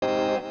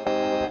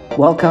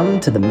Welcome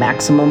to the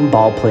Maximum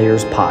Ball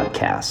Players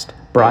Podcast,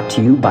 brought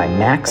to you by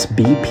Max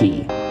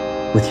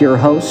BP, with your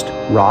host,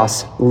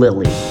 Ross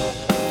Lilly.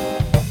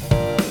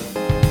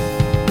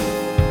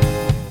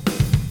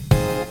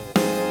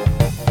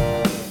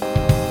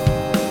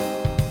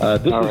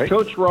 This is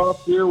Coach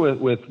Ross here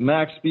with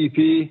Max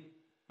BP.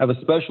 I have a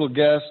special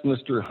guest,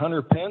 Mr.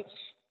 Hunter Pence.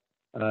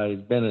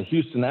 He's been a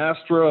Houston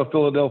Astro, a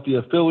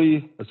Philadelphia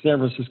Philly, a San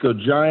Francisco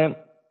Giant,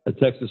 a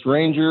Texas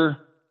Ranger,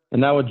 and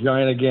now a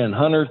Giant again.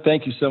 Hunter,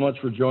 thank you so much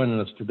for joining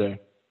us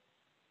today.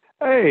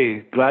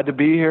 Hey, glad to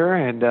be here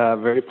and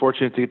very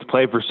fortunate to get to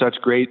play for such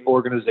great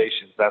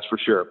organizations, that's for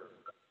sure.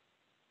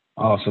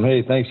 Awesome.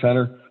 Hey, thanks,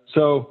 Hunter.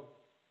 So,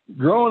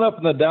 growing up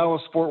in the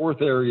Dallas-Fort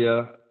Worth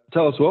area,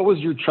 tell us, what was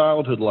your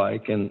childhood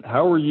like and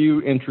how were you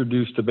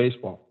introduced to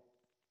baseball?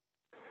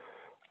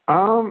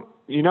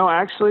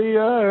 Actually,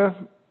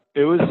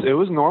 it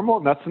was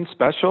normal, nothing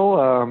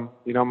special.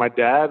 My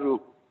dad,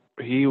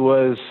 he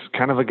was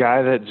kind of a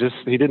guy that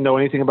he didn't know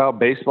anything about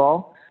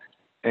baseball.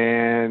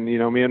 And,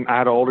 me and I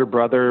had an older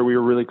brother. We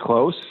were really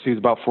close. He was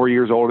about 4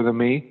 years older than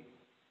me.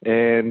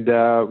 And,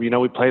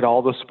 we played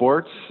all the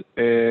sports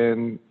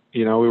and,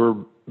 we were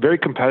very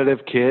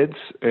competitive kids.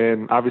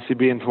 And obviously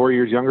being 4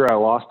 years younger, I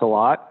lost a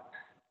lot,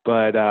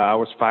 but I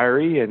was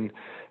fiery. And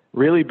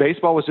really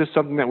baseball was just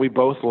something that we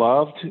both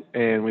loved.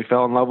 And we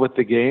fell in love with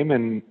the game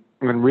and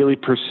really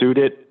pursued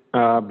it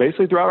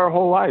basically throughout our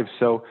whole lives.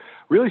 So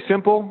really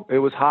simple. It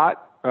was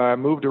hot. I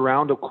moved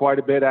around quite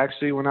a bit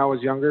actually when I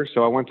was younger.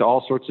 So I went to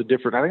all sorts of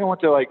different, I think I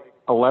went to like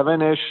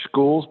 11-ish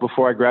schools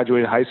before I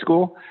graduated high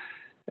school.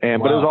 But it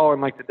was all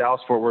in like the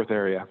Dallas-Fort Worth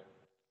area.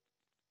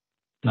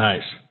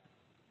 Nice.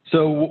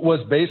 So was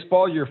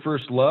baseball your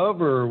first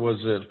love, or was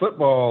it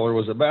football, or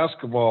was it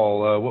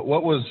basketball?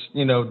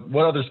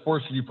 What other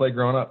sports did you play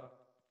growing up?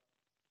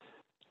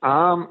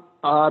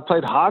 I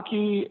played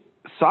hockey.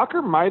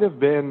 Soccer might have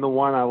been the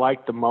one I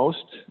liked the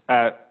most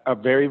at a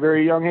very,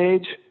 very young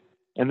age.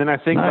 And then I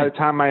think by the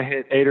time I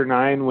hit 8 or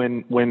 9,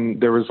 when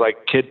there was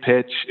like kid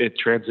pitch, it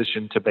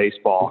transitioned to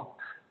baseball.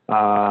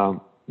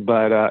 And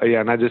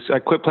I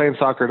quit playing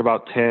soccer at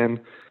about 10,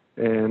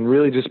 and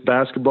really just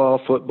basketball,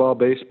 football,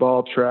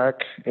 baseball, track,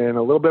 and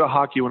a little bit of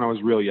hockey when I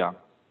was real young.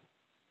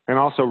 And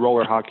also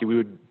roller hockey we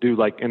would do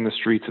like in the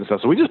streets and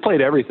stuff. So we just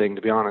played everything,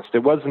 to be honest.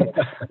 It wasn't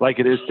like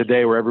it is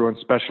today where everyone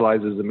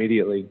specializes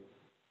immediately.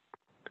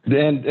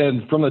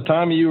 And from the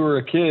time you were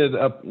a kid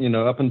up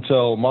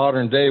until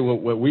modern day,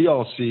 what we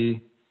all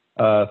see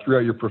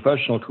throughout your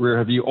professional career,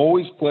 have you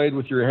always played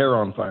with your hair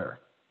on fire?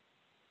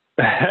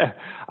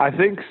 I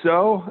think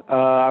so.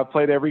 I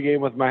played every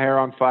game with my hair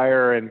on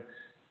fire, and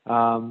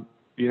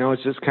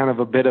it's just kind of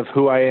a bit of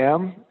who I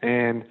am.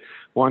 And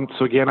once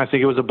again, I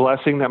think it was a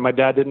blessing that my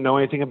dad didn't know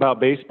anything about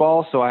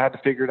baseball, so I had to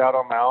figure it out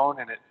on my own,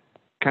 and it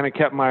kind of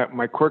kept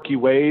my quirky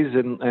ways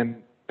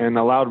and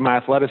allowed my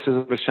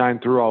athleticism to shine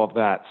through all of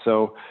that.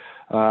 So,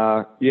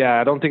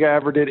 I don't think I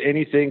ever did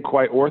anything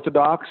quite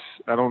orthodox.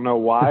 I don't know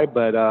why,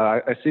 but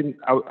I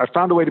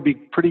found a way to be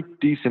pretty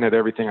decent at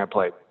everything I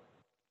played.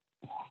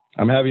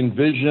 I'm having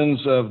visions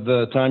of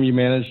the time you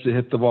managed to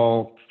hit the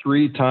ball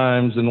 3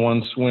 times in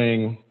one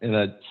swing in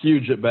a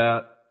huge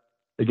at-bat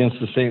against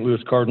the St.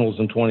 Louis Cardinals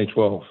in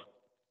 2012.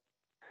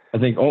 I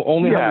think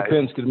only Hunter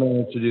Pence could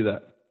manage to do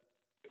that.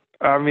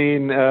 I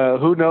mean,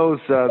 who knows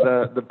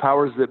the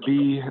powers that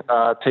be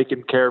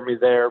taking care of me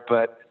there,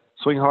 but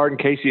swing hard in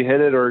case you hit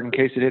it or in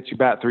case it hits your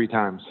bat 3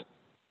 times.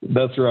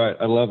 That's right.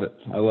 I love it.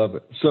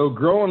 So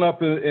growing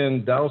up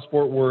in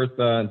Dallas-Fort Worth,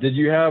 did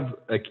you have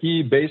a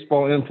key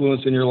baseball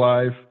influence in your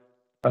life?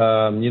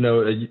 A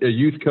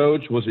youth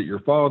coach? Was it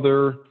your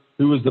father?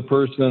 Who was the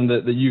person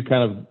that you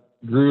kind of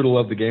grew to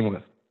love the game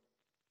with?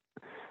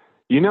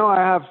 I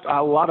have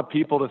a lot of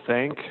people to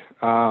thank.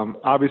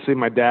 Obviously,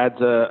 my dad's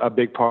a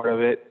big part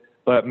of it.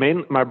 But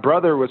my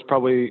brother was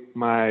probably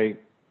my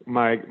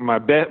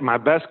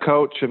best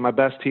coach and my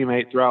best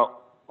teammate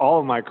throughout all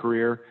of my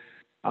career.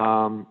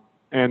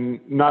 And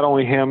not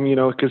only him,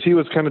 because he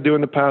was kind of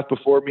doing the path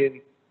before me.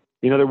 And,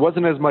 there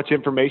wasn't as much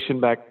information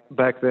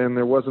back then.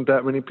 There wasn't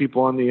that many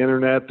people on the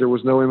internet. There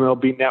was no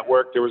MLB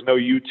network. There was no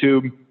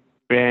YouTube.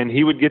 And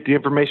he would get the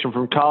information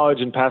from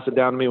college and pass it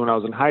down to me when I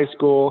was in high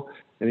school.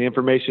 And the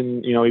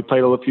information, he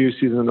played a few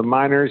seasons in the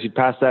minors. He'd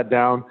pass that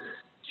down.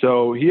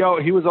 So he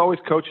was always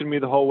coaching me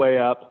the whole way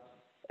up,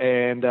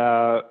 and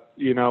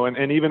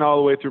and even all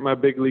the way through my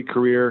big league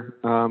career,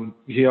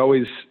 he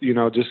always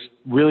just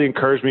really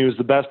encouraged me. He was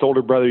the best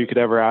older brother you could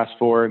ever ask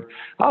for. And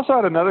I also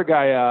had another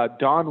guy,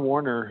 Don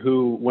Warner,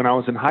 who when I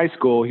was in high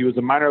school, he was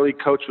a minor league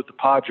coach with the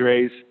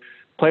Padres,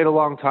 played a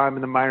long time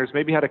in the minors,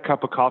 maybe had a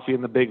cup of coffee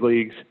in the big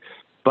leagues,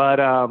 but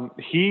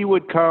he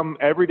would come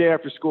every day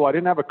after school. I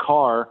didn't have a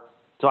car,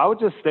 so I would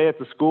just stay at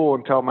the school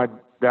until my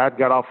dad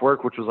got off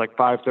work, which was like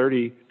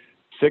 5:30.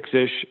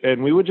 6-ish,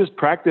 and we would just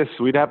practice.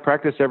 We'd have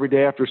practice every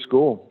day after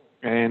school,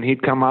 and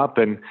he'd come up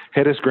and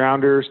hit us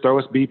grounders, throw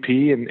us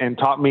BP, and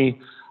taught me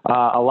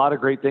a lot of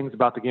great things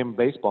about the game of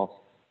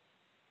baseball.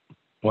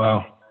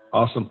 Wow,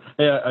 awesome.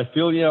 Hey, I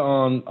feel you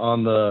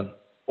on the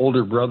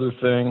older brother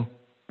thing.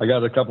 I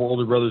got a couple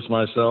older brothers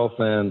myself,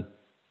 and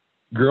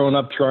growing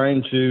up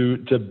trying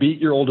to beat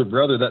your older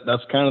brother,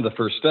 that's kind of the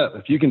first step.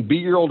 If you can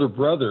beat your older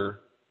brother,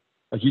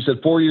 like you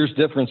said, 4 years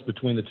difference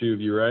between the two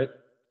of you, right?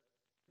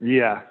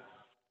 Yeah.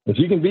 If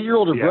you can beat your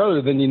older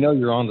brother, then you know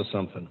you're onto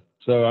something.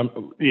 So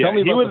tell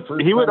me about the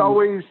first he would time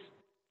always.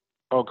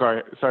 Oh,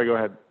 sorry. Go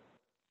ahead.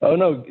 Oh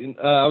no,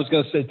 I was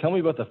going to say, tell me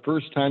about the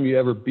first time you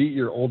ever beat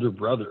your older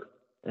brother,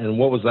 and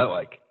what was that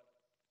like?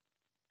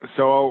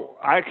 So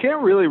I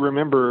can't really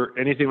remember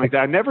anything like that.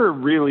 I never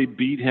really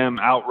beat him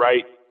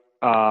outright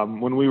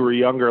when we were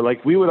younger.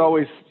 Like we would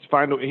always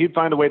he'd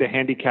find a way to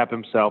handicap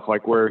himself,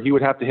 like where he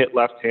would have to hit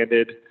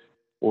left-handed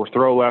or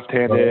throw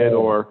left-handed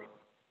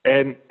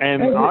and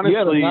honestly, you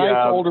had a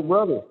nice older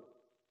brother.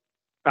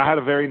 I had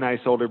a very nice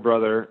older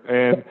brother,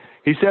 and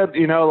he said,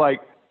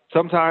 like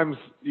sometimes,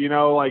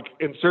 like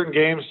in certain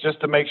games, just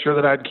to make sure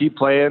that I'd keep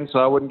playing so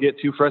I wouldn't get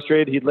too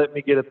frustrated, he'd let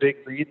me get a big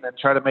lead and then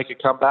try to make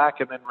it come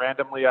back, and then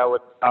randomly I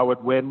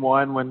would win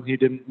one when he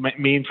didn't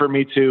mean for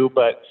me to.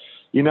 But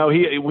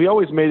we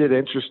always made it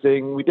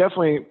interesting. We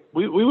definitely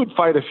we would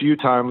fight a few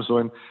times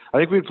when I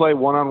think we'd play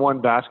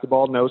one-on-one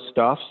basketball, no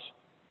stuffs,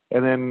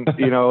 and then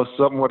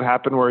something would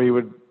happen where he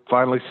would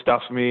finally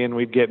stuff me and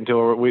we'd get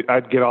into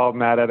I'd get all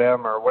mad at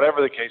him or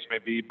whatever the case may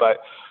be. But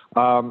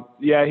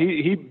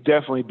he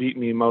definitely beat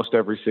me most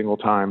every single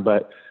time,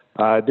 but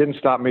it didn't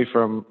stop me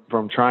from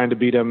trying to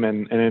beat him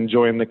and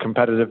enjoying the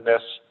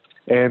competitiveness.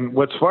 And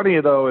what's funny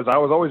though is I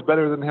was always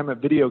better than him at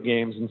video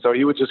games, and so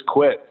he would just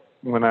quit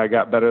when I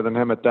got better than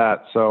him at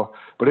that. So,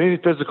 but any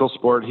physical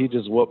sport, he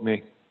just whooped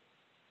me.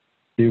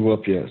 He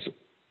whooped you.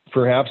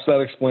 Perhaps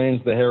that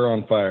explains the hair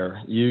on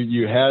fire.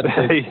 You had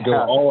to go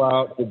all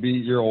out to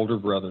beat your older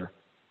brother.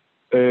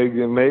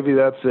 Maybe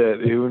that's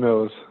it. Who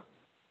knows?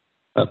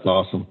 That's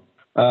awesome.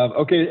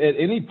 Okay, at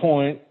any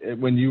point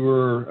when you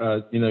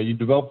were, you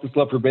developed this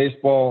love for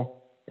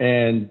baseball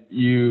and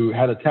you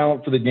had a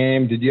talent for the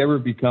game, did you ever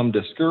become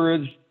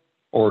discouraged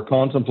or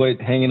contemplate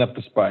hanging up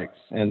the spikes?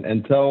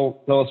 And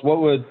tell us,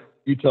 what would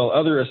you tell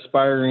other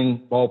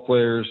aspiring ball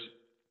players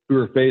who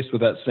are faced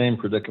with that same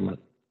predicament?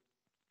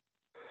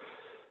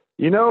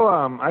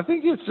 I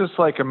think it's just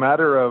like a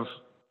matter of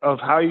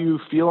how you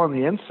feel on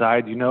the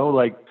inside,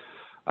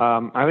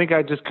 I think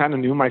I just kind of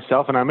knew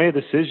myself, and I made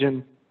a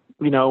decision,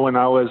 when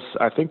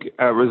I think it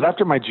was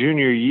after my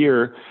junior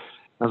year.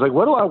 I was like,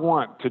 what do I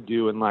want to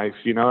do in life?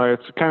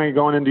 It's kind of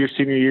going into your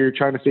senior year,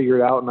 trying to figure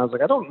it out. And I was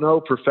like, I don't know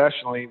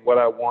professionally what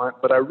I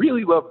want, but I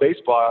really love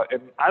baseball,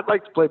 and I'd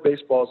like to play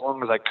baseball as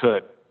long as I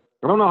could.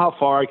 I don't know how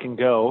far I can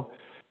go,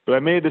 but I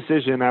made a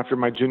decision after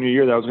my junior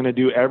year that I was going to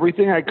do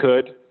everything I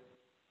could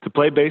to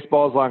play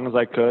baseball as long as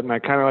I could. And I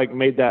kind of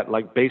made that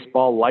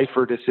baseball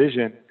lifer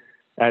decision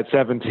at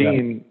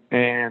 17. Yeah.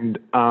 And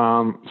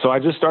so I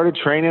just started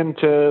training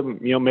to,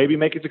 maybe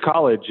make it to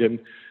college. And,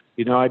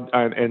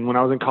 and when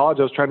I was in college,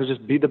 I was trying to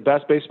just be the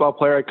best baseball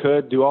player I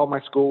could, do all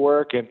my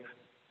schoolwork, and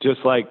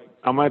just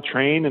I'm going to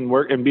train and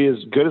work and be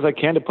as good as I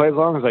can to play as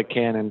long as I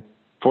can. And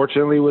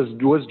fortunately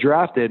was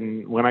drafted.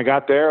 And when I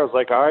got there, I was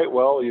like, all right,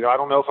 well, I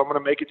don't know if I'm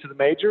going to make it to the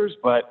majors,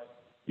 but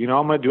I'm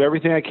going to do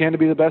everything I can to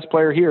be the best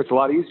player here. It's a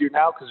lot easier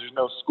now because there's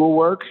no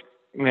schoolwork,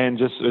 and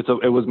just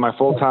it was my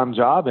full-time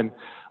job. And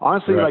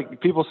honestly,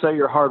 people say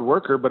you're a hard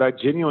worker, but I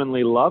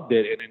genuinely loved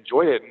it and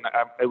enjoyed it. And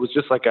it was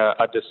just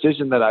a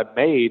decision that I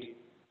made.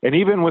 And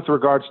even with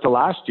regards to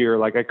last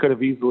year, I could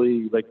have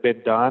easily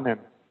been done. And,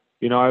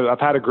 I've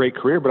had a great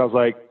career, but I was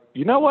like,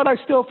 you know what? I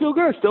still feel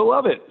good. I still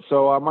love it.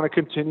 So I'm going to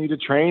continue to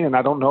train, and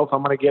I don't know if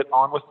I'm going to get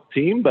on with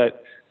the team,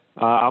 but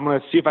I'm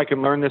going to see if I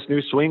can learn this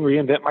new swing,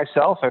 reinvent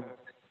myself. And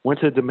went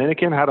to the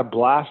Dominican, had a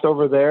blast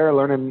over there,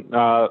 learning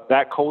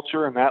that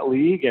culture and that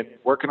league and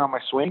working on my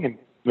swing, and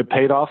it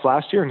paid off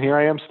last year. And here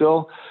I am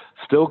still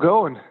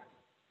going.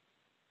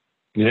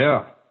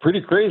 Yeah,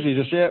 pretty crazy.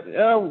 Just,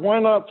 why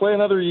not play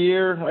another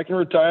year? I can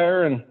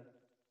retire and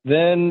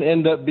then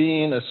end up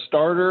being a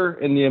starter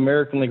in the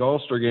American League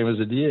All-Star game as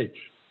a DH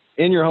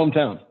in your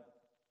hometown.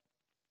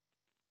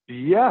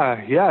 Yeah,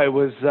 it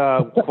was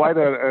quite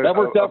that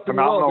worked out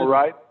phenomenal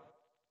ride.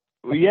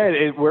 Yeah,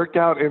 it worked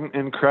out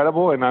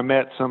incredible, and I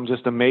met some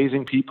just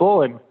amazing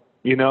people, and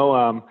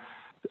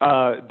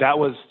that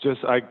was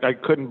just I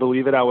couldn't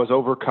believe it. I was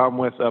overcome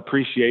with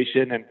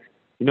appreciation, and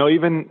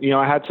even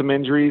I had some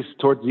injuries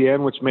towards the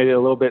end, which made it a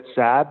little bit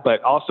sad,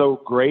 but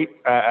also great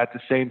at the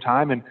same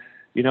time, and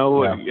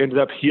ended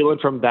up healing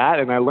from that,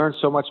 and I learned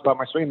so much about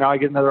my swing. Now I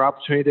get another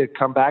opportunity to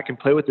come back and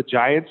play with the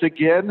Giants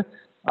again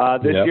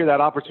this year. That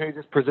opportunity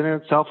just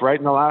presented itself right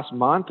in the last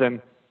month,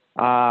 and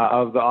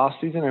of the off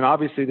season, and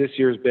obviously this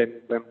year's been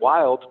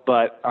wild,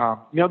 but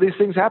these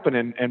things happen,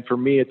 and for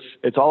me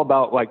it's all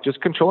about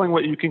just controlling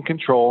what you can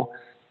control,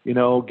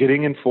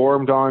 getting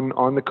informed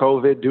on the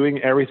COVID,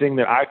 doing everything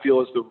that I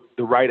feel is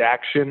the right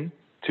action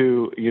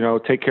to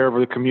take care of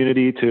the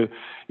community, to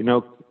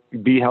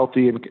be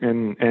healthy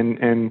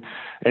and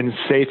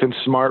safe and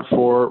smart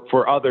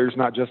for others,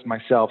 not just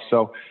myself.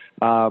 So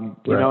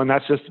and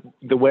that's just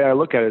the way I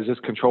look at it, is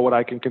just control what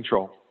I can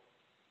control.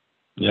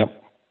 Yep.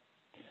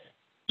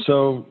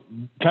 So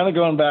kind of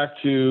going back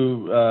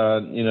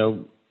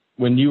to,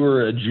 when you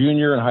were a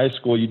junior in high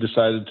school, you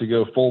decided to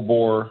go full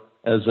bore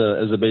as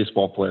a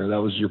baseball player.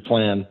 That was your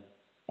plan.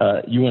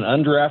 You went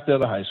undrafted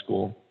out of high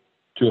school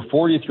to a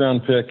 40th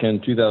round pick in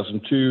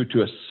 2002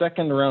 to a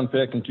second round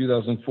pick in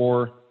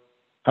 2004.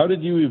 How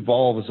did you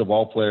evolve as a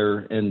ball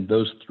player in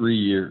those 3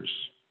 years?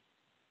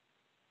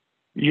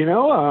 It's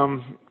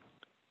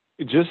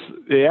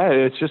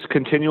just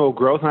continual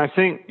growth. And I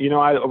think,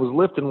 I was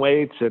lifting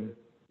weights and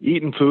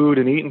eating food,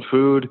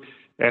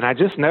 and I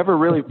just never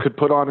really could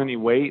put on any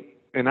weight.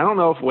 And I don't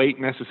know if weight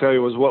necessarily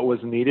was what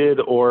was needed,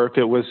 or if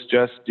it was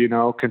just,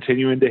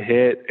 continuing to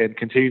hit and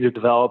continue to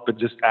develop and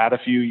just add a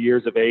few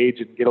years of age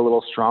and get a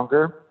little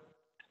stronger.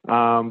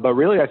 But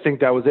really, I think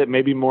that was it.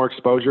 Maybe more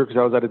exposure because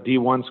I was at a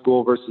D1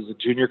 school versus a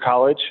junior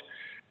college.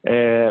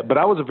 But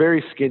I was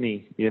very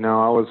skinny. I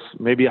was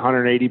maybe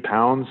 180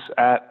 pounds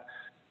at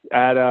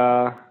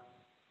I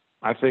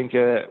think,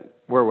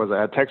 where was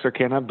I? At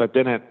Texarkana. But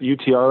then at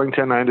UT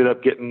Arlington, I ended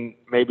up getting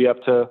maybe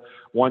up to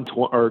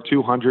 120 or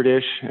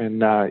 200-ish.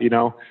 And,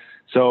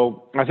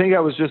 so I think I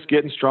was just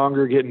getting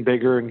stronger, getting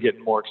bigger, and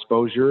getting more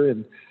exposure.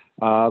 And,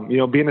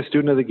 being a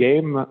student of the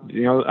game,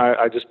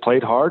 I just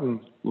played hard,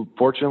 and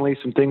fortunately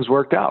some things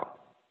worked out.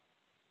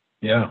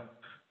 Yeah.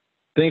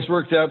 Things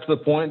worked out to the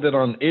point that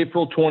on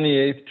April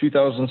 28th,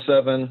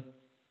 2007,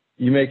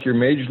 you make your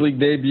major league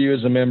debut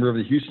as a member of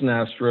the Houston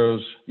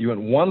Astros. You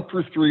went 1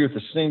 for 3 with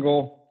a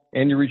single,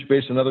 and you reached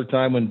base another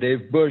time when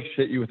Dave Bush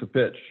hit you with a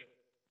pitch.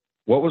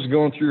 What was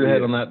going through your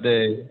head on that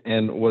day,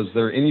 and was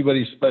there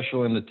anybody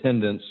special in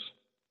attendance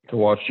to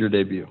watch your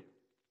debut?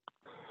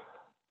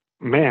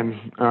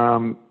 Man,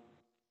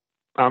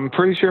 I'm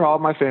pretty sure all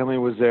my family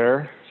was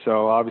there.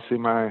 So obviously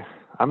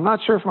I'm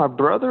not sure if my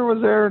brother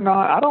was there or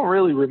not. I don't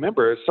really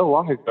remember. It's so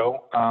long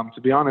ago,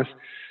 to be honest.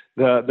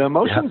 The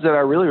emotions that I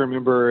really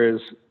remember is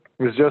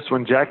just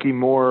when Jackie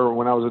Moore,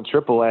 when I was in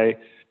AAA,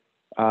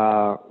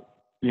 I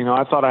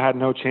thought I had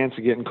no chance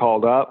of getting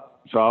called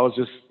up. So I was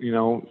just,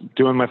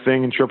 doing my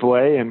thing in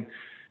AAA. And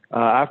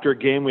after a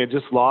game we had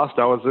just lost,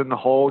 I was in the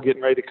hole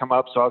getting ready to come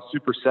up. So I was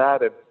super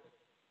sad. And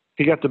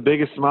he got the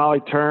biggest smile. He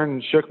turned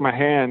and shook my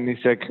hand. And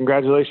he said,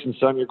 "Congratulations,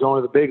 son, you're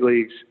going to the big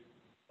leagues."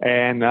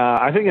 And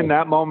I think in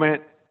that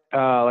moment,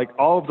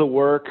 all of the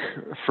work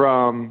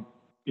from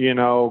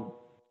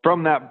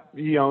that,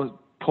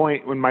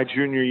 point in my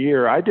junior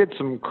year, I did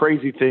some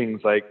crazy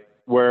things, like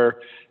where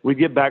we'd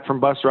get back from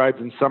bus rides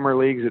in summer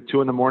leagues at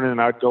 2 a.m.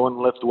 and I'd go and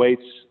lift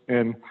weights,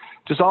 and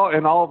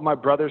all of my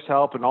brother's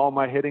help and all of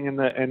my hitting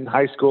in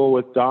high school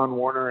with Don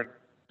Warner and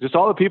just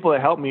all the people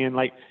that helped me. And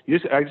I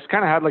just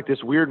kind of had like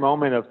this weird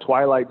moment of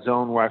Twilight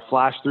Zone where I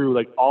flashed through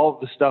like all of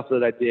the stuff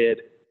that I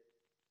did.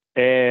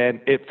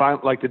 And it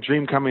finally, like the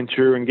dream coming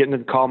true, and getting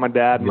to call my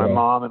dad and my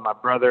mom and my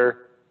brother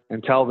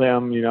and tell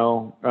them,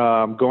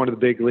 going to the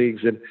big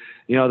leagues. And,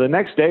 the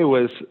next day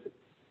was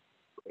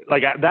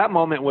like, that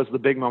moment was the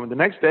big moment. The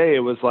next day,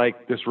 it was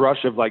like this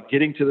rush of like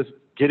getting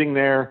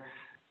there,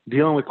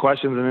 dealing with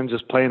questions, and then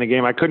just playing the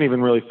game. I couldn't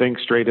even really think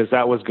straight as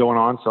that was going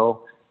on.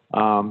 So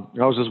I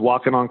was just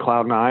walking on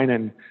cloud 9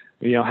 and,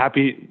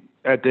 happy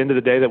at the end of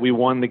the day that we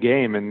won the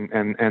game,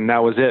 and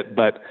that was it.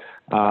 But,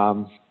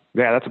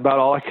 that's about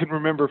all I can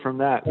remember from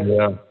that.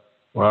 Yeah.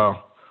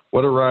 Wow.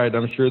 What a ride.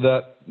 I'm sure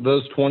that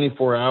those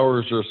 24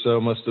 hours or so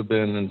must have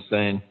been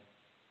insane.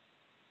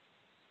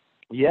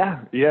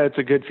 Yeah, it's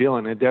a good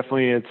feeling. It's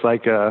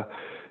like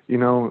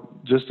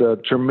just a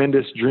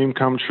tremendous dream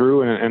come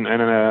true, and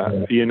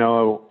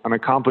an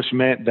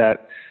accomplishment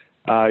that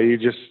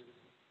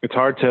it's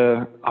hard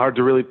to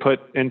really put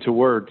into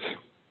words.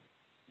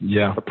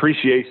 Yeah.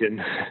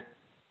 Appreciation.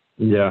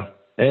 Yeah.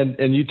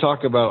 And you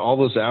talk about all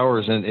those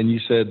hours, and you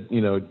said,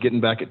 getting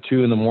back at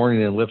 2 a.m.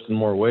 and lifting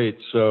more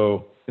weights.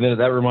 So, and then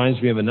that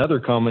reminds me of another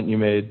comment you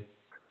made,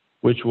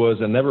 which was,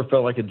 it never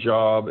felt like a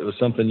job. It was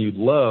something you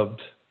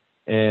loved,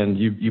 and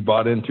you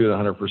bought into it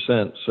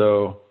 100%.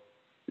 So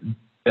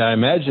I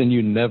imagine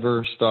you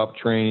never stopped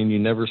training. You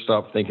never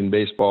stopped thinking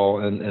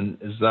baseball. And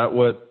is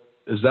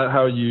that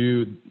how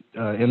you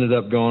ended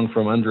up going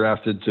from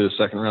undrafted to a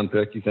second round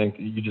pick? You think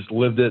you just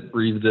lived it,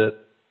 breathed it,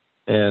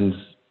 and,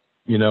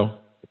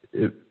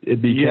 it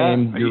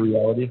became your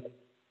reality?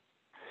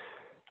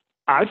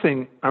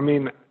 Who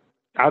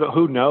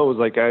knows?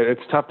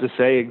 It's tough to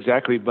say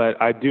exactly,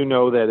 but I do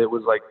know that it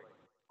was like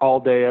all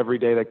day, every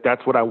day. Like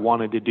that's what I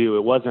wanted to do.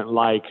 It wasn't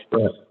like,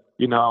 I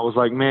was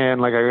like, man,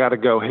 like I got to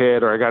go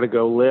hit or I got to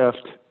go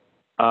lift. It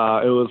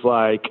was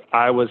like,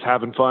 I was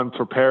having fun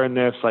preparing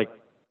this. Like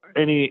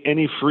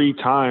any free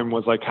time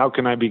was like, how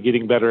can I be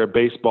getting better at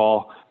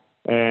baseball?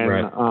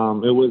 And,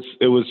 it was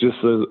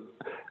just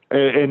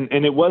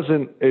it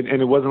wasn't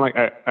like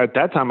at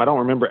that time, I don't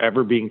remember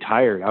ever being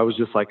tired. I was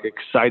just like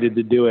excited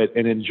to do it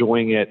and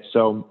enjoying it.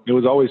 So it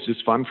was always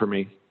just fun for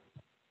me.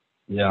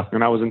 Yeah.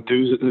 And I was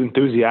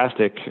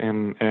enthusiastic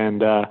and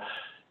it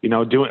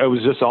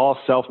was just all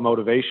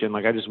self-motivation.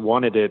 Like I just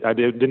wanted it. I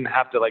didn't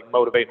have to like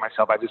motivate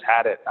myself. I just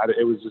had it.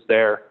 It was just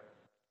there.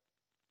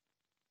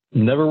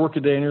 Never work a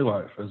day in your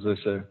life, as they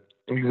say.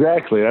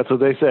 Exactly. That's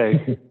what they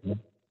say.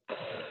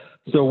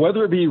 So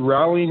whether it be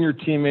rallying your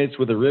teammates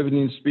with a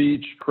riveting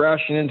speech,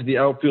 crashing into the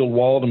outfield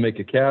wall to make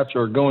a catch,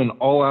 or going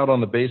all out on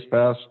the base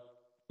pass,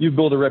 you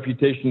build a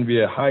reputation to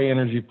be a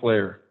high-energy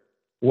player.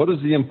 What is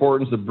the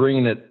importance of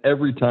bringing it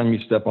every time you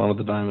step onto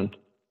the diamond?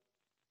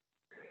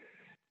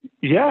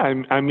 Yeah,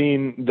 I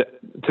mean,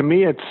 to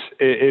me, it's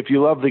if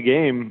you love the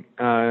game,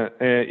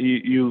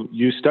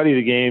 you study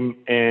the game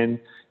and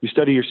you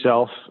study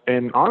yourself.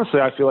 And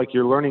honestly, I feel like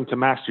you're learning to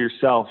master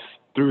yourself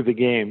through the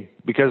game,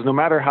 because no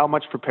matter how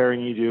much preparing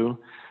you do,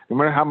 no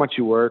matter how much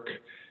you work,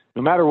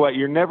 no matter what,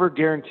 you're never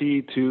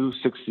guaranteed to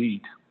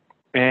succeed.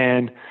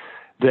 And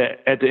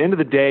at the end of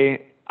the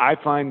day, I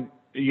find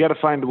you got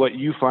to find what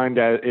you find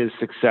is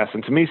success.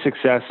 And to me,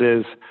 success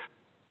is,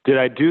 did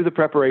I do the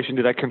preparation?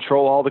 Did I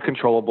control all the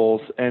controllables?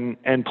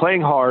 And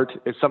playing hard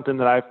is something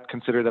that I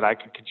consider that I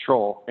can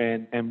control,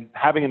 and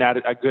having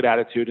a good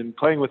attitude and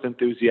playing with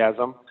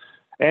enthusiasm.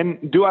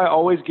 And do I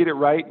always get it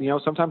right? You know,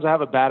 sometimes I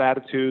have a bad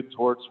attitude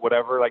towards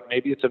whatever, like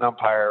maybe it's an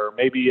umpire, or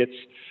maybe it's,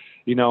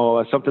 you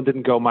know, something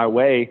didn't go my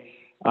way.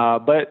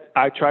 But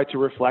I try to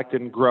reflect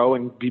and grow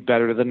and be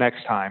better the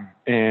next time.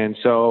 And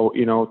so,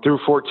 you know, through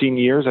 14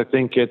 years, I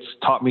think it's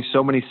taught me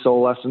so many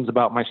soul lessons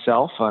about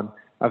myself.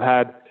 I've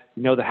had,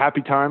 you know, the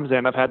happy times,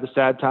 and I've had the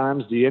sad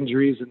times, the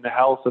injuries and the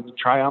health and the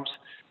triumphs.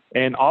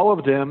 And all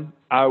of them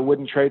I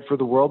wouldn't trade for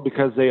the world,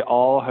 because they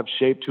all have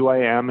shaped who I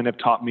am and have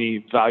taught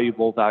me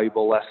valuable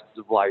lessons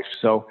of life.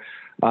 So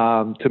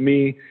to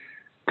me,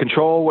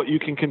 control what you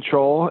can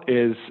control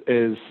is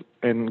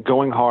and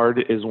going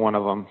hard is one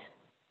of them.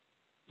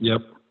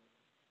 Yep.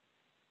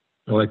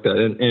 I like that.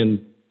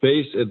 And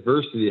face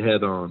adversity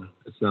head on,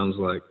 it sounds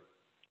like.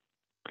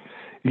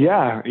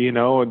 Yeah, you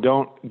know,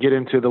 don't get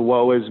into the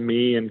woe is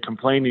me and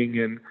complaining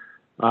and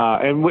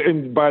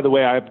by the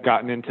way, I've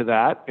gotten into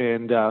that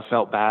and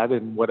felt bad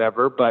and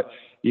whatever. But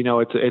you know,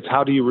 it's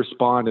how do you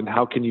respond and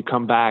how can you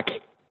come back?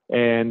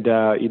 And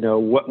you know,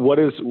 what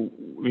is,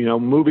 you know,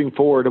 moving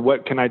forward,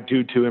 what can I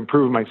do to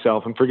improve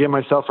myself and forgive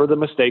myself for the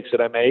mistakes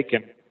that I make?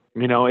 And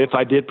you know, if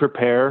I did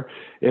prepare,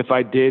 if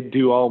I did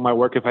do all my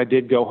work, if I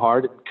did go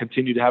hard,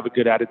 continue to have a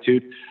good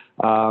attitude,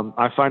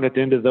 I find at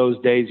the end of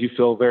those days you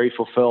feel very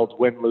fulfilled,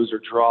 win, lose, or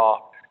draw,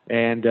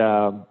 and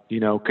you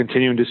know,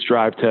 continuing to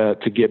strive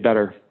to get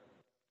better.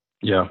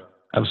 Yeah,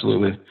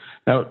 absolutely.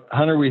 Now,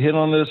 Hunter, we hit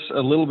on this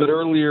a little bit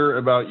earlier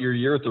about your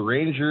year at the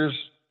Rangers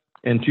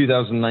in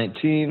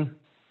 2019.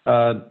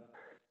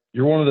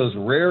 You're one of those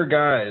rare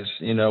guys.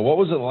 You know, what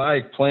was it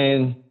like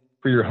playing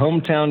for your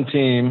hometown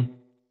team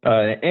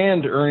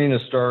and earning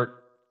a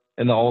start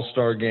in the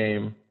All-Star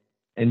game?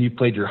 And you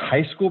played your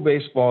high school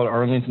baseball at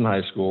Arlington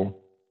High School,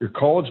 your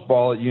college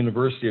ball at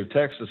University of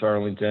Texas,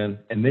 Arlington,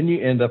 and then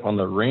you end up on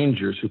the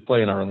Rangers, who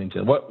play in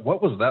Arlington. What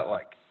was that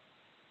like?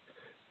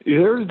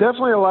 There's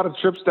definitely a lot of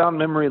trips down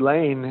memory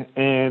lane,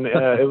 and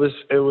it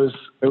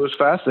was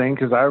fascinating,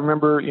 because I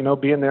remember, you know,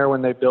 being there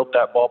when they built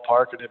that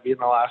ballpark and it being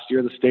the last year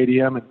of the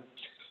stadium, and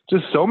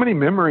just so many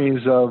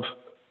memories of,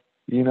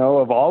 you know,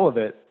 of all of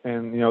it,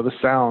 and you know, the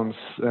sounds.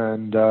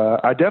 And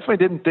I definitely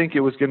didn't think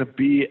it was going to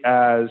be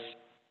as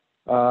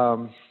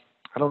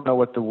I don't know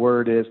what the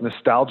word is,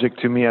 nostalgic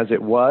to me as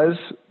it was,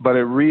 but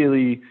it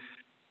really,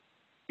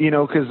 you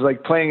know, because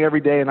like playing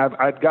every day, and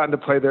I'd gotten to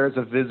play there as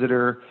a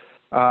visitor.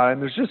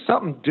 And there's just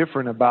something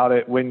different about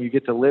it when you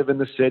get to live in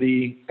the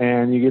city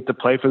and you get to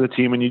play for the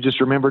team, and you just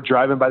remember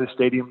driving by the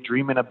stadium,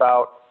 dreaming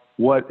about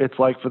what it's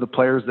like for the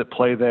players that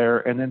play there.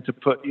 And then to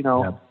put, you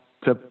know,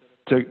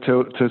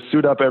 to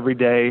suit up every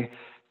day.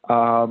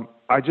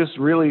 I just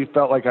really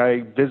felt like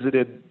I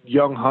visited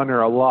young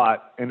Hunter a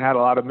lot and had a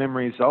lot of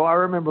memories. Oh, I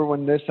remember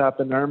when this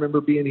happened. I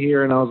remember being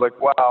here, and I was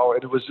like, wow.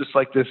 And it was just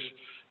like this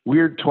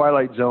weird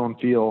Twilight Zone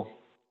feel,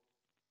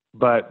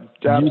 but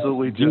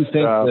absolutely do you think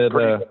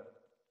that,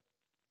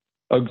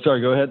 oh,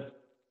 sorry, go ahead.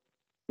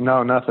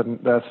 No, nothing.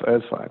 That's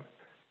fine.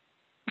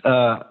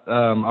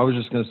 I was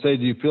just going to say,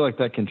 do you feel like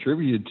that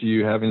contributed to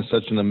you having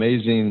such an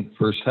amazing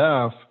first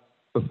half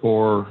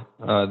before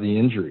the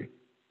injury?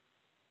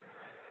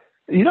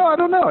 You know, I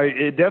don't know.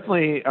 It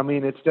definitely, I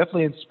mean, it's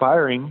definitely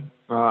inspiring.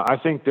 I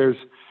think there's,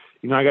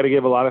 you know, I got to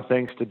give a lot of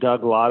thanks to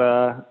Doug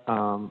Latta,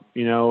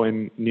 you know,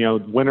 and, you know,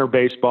 winter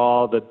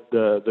baseball,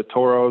 the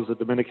Toros, the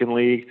Dominican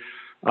League,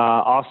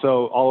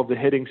 also all of the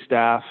hitting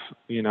staff,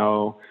 you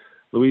know,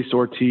 Luis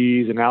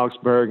Ortiz and Alex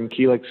Berg and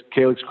Calyx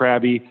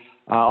Krabby.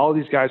 All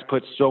these guys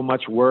put so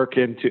much work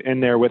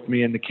in there with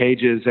me in the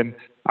cages. And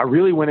I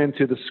really went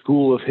into the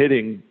school of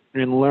hitting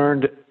and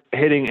learned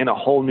hitting in a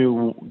whole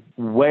new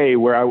way,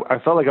 where I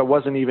felt like I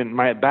wasn't even,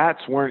 my bats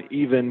weren't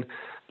even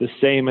the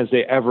same as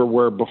they ever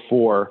were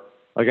before.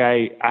 Like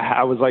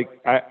I was like,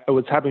 I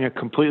was having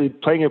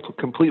playing a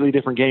completely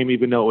different game,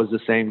 even though it was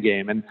the same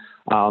game. And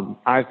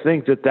I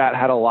think that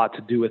had a lot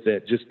to do with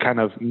it, just kind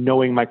of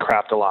knowing my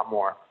craft a lot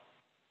more.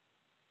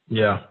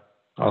 Yeah.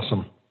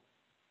 Awesome.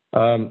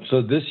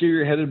 So this year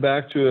you're headed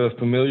back to a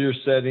familiar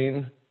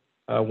setting.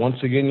 Once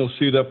again, you'll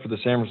suit up for the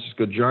San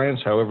Francisco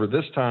Giants. However,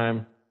 this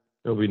time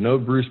there'll be no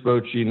Bruce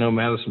Bochy, no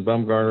Madison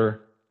Bumgarner,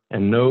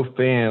 and no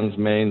fans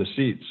manning the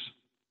seats.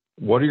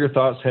 What are your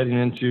thoughts heading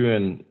into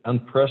an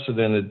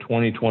unprecedented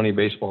 2020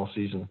 baseball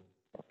season?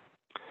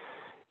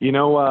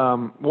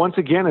 Once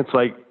again, it's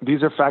like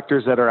these are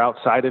factors that are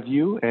outside of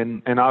you.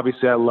 And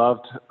obviously I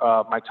loved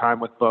my time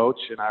with Boch,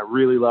 and I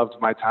really loved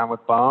my time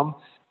with Baum.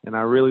 And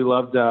I really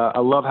I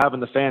love having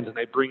the fans, and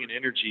they bring an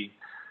energy.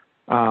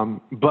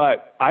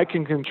 But I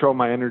can control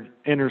my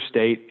inner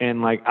state.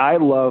 And like, I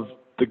love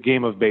the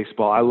game of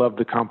baseball. I love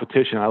the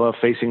competition. I love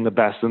facing the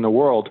best in the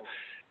world.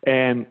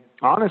 And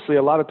honestly,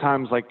 a lot of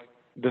times, like,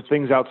 the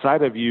things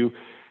outside of you,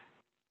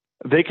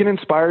 they can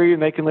inspire you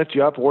and they can lift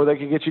you up, or they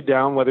can get you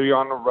down, whether you're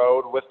on the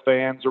road with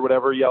fans or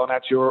whatever, yelling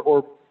at you,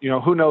 or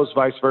who knows,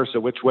 vice versa,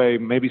 which way.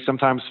 Maybe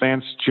sometimes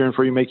fans cheering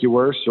for you make you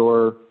worse,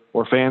 or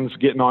fans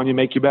getting on you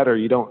make you better.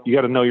 You got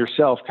to know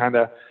yourself kind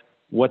of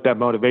what that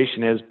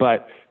motivation is.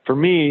 But for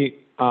me,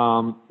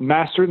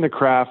 mastering the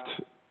craft,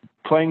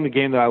 playing the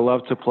game that I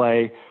love to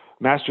play,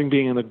 mastering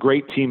being a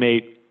great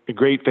teammate, a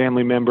great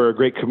family member, a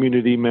great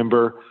community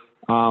member,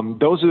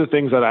 those are the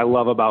things that I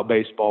love about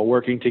baseball,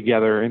 working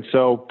together. And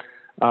so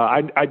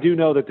I do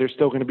know that there's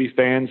still going to be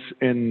fans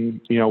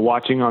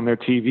watching on their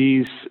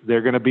TVs.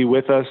 They're going to be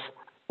with us,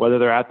 whether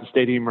they're at the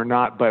stadium or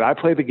not. But I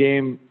play the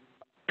game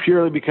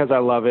purely because I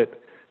love it.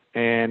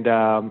 And,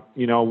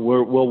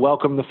 we'll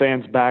welcome the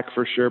fans back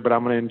for sure, but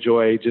I'm going to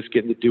enjoy just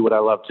getting to do what I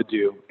love to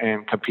do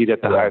and compete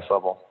at the highest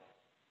level.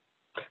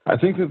 I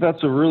think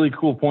that's a really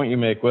cool point you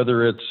make,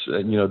 whether it's, the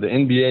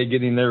NBA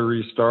getting their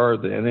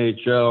restart, the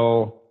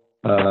NHL,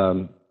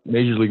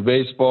 Major League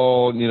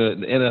Baseball, the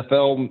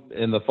NFL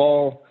in the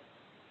fall.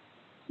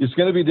 It's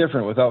going to be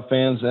different without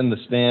fans in the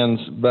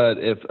stands. But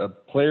if a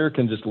player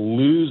can just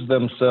lose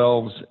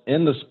themselves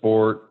in the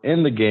sport,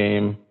 in the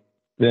game,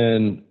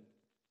 then,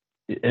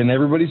 and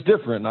everybody's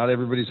different, not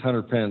everybody's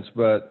Hunter Pence,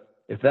 but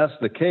if that's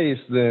the case,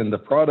 then the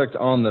product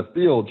on the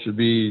field should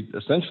be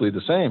essentially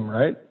the same,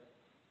 right?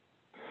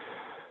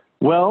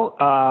 Well,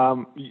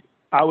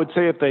 I would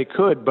say if they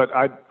could, but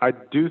I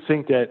do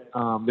think that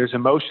there's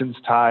emotions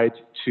tied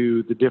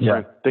to the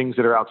different things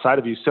that are outside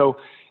of you. So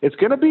it's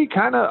going to be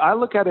I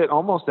look at it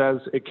almost as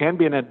it can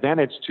be an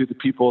advantage to the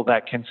people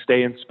that can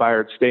stay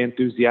inspired, stay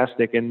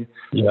enthusiastic. And,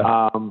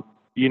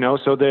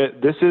 so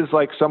this is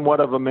like somewhat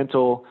of a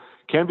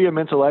can be a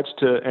mental edge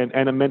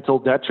and a mental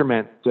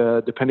detriment,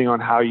 depending on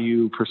how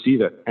you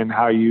perceive it and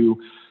how you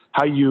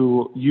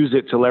use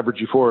it to leverage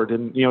you forward.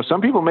 And,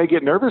 some people may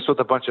get nervous with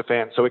a bunch of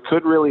fans, so it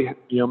could really,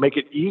 make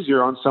it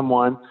easier on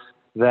someone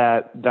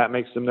that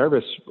makes them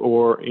nervous,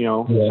 or,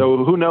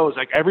 so who knows?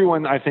 Like,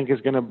 everyone, I think,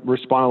 is going to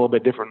respond a little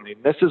bit differently.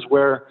 And this is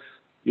where,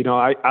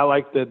 I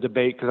like the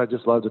debate, because I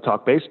just love to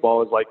talk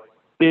baseball,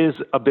 is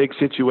a big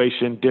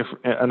situation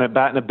different, an at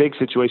bat in a big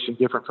situation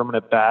different from an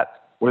at bat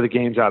where the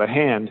game's out of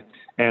hand?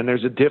 And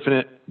there's a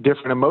different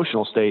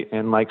emotional state.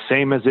 And like,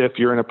 same as if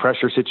you're in a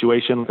pressure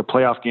situation, like a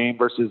playoff game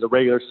versus a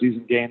regular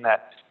season game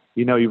that,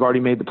 you've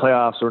already made the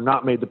playoffs or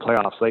not made the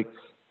playoffs. Like,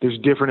 there's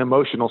different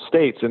emotional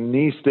states, and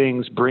these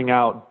things bring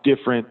out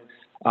different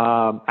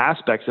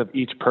aspects of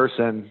each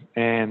person.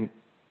 And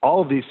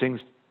all of these things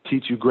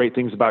teach you great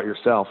things about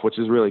yourself, which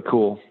is really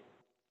cool.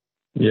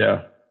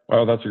 Yeah.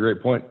 Oh, that's a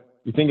great point.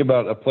 You think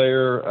about a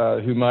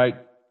player who might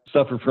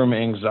suffer from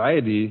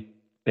anxiety.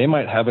 They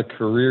might have a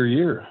career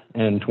year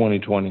in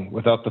 2020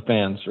 without the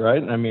fans,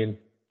 right? I mean,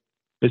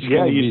 it's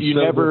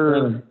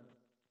you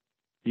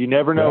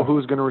never know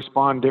who's going to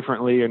respond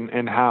differently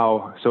and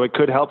how. So it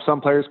could help some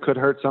players, could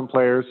hurt some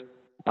players,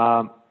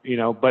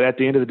 but at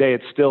the end of the day,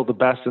 it's still the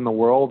best in the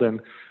world.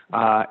 And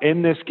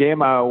in this game,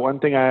 one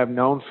thing I have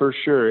known for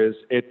sure is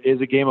it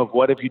is a game of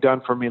what have you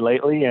done for me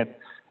lately? And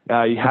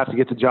you have to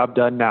get the job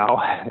done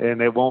now,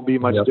 and it won't be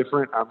much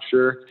different, I'm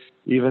sure,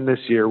 even this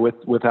year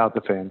without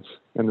the fans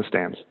in the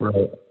stands.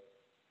 Right.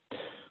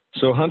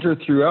 So, Hunter,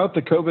 throughout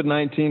the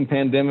COVID-19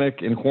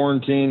 pandemic and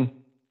quarantine,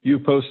 you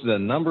posted a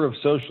number of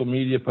social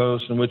media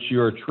posts in which you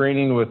are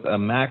training with a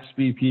Max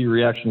BP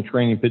reaction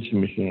training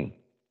pitching machine.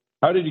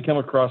 How did you come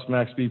across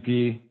Max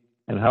BP,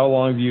 and how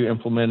long have you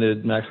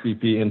implemented Max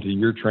BP into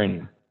your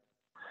training?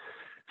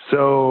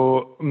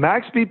 So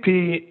Max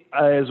BP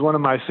is one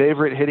of my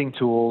favorite hitting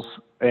tools,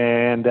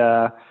 and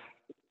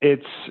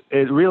it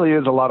really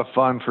is a lot of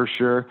fun for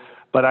sure.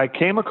 But I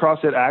came across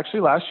it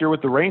actually last year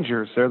with the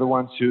Rangers. They're the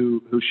ones who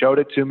showed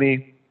it to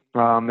me.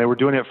 They were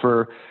doing it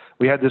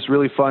we had this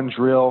really fun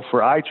drill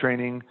for eye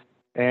training,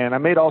 and I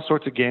made all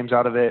sorts of games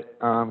out of it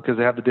because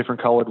they have the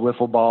different colored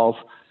wiffle balls.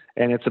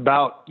 And it's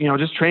about,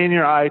 just training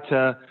your eye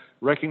to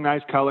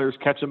recognize colors,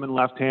 catch them in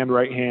left hand,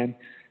 right hand.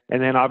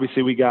 And then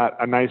obviously we got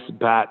a nice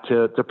bat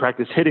to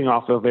practice hitting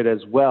off of it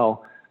as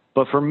well.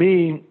 But for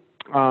me,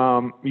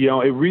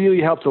 it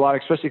really helped a lot,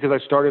 especially because I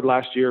started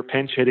last year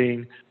pinch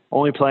hitting,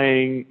 only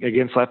playing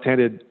against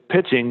left-handed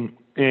pitching.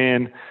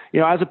 And,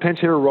 as a pinch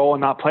hitter role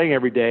and not playing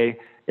every day,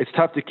 it's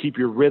tough to keep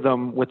your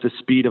rhythm with the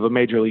speed of a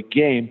major league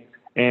game.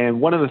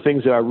 And one of the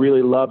things that I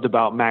really loved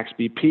about Max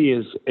BP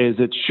is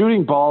it's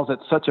shooting balls at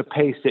such a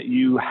pace that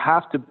you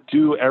have to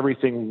do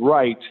everything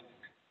right.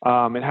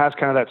 It has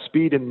kind of that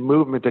speed and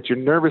movement that your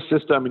nervous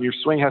system and your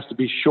swing has to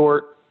be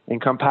short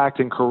and compact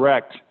and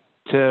correct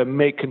to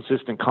make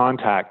consistent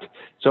contact.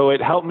 So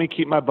it helped me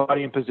keep my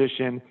body in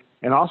position,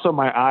 and also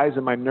my eyes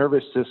and my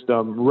nervous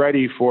system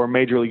ready for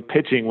major league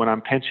pitching when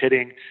I'm pinch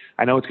hitting.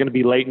 I know it's going to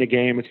be late in the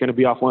game. It's going to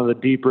be off one of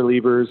the deep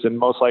relievers, and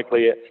most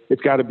likely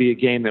it's got to be a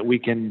game that we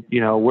can,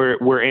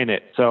 we're in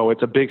it. So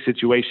it's a big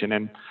situation,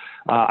 and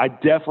I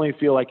definitely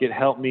feel like it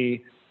helped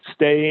me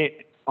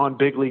stay on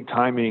big league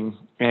timing.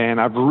 And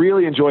I've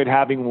really enjoyed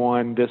having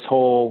one this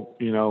whole,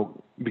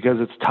 because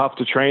it's tough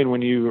to train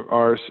when you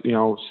are,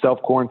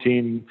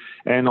 self-quarantined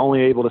and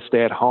only able to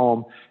stay at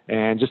home.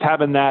 And just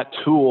having that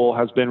tool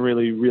has been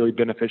really, really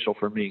beneficial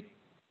for me.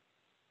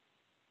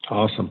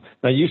 Awesome.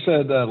 Now, you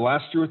said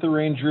last year with the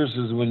Rangers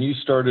is when you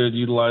started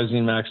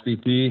utilizing Max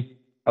BP.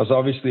 That was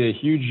obviously a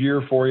huge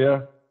year for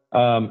you.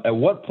 At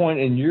what point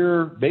in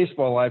your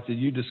baseball life did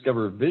you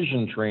discover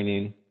vision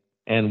training,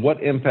 and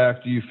what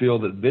impact do you feel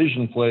that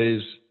vision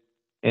plays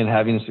in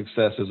having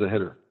success as a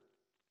hitter?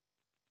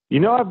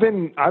 I've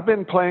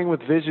been playing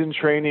with vision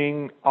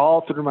training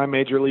all through my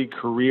major league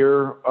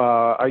career.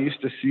 I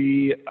used to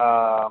see,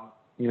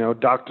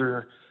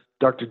 Dr.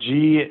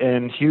 G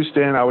in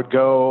Houston. I would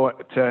go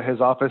to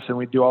his office and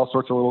we'd do all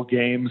sorts of little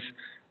games.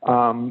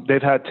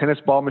 They've had tennis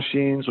ball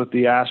machines with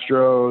the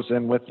Astros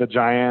and with the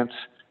Giants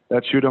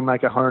that shoot them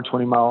like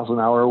 120 miles an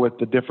hour with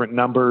the different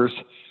numbers.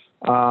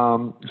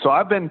 So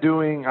I've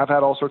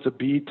had all sorts of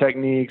bead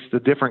techniques, the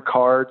different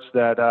cards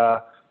that,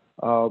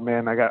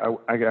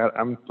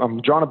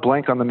 I'm drawing a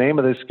blank on the name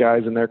of these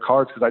guys and their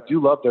cards, because I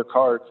do love their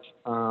cards.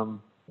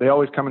 They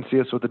always come and see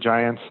us with the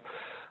Giants.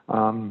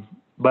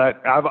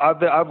 But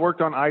I've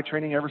worked on eye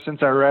training ever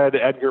since I read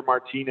Edgar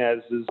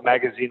Martinez's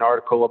magazine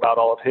article about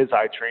all of his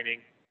eye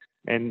training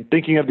and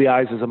thinking of the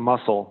eyes as a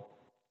muscle.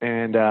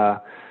 And,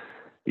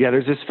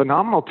 there's this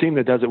phenomenal team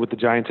that does it with the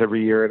Giants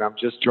every year, and I'm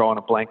just drawing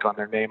a blank on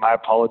their name. I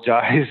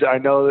apologize. I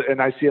know,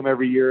 and I see them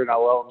every year, and I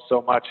love them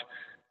so much.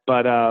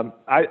 But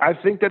I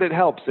think that it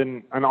helps.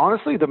 And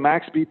honestly, the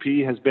Max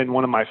BP has been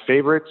one of my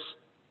favorites,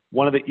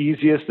 one of the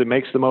easiest that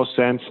makes the most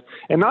sense.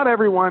 And not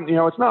everyone,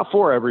 it's not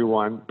for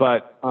everyone,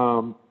 but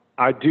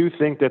I do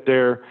think that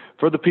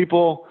for the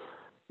people,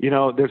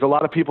 there's a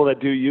lot of people that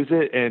do use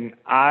it. And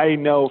I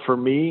know for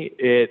me,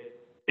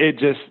 it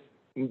just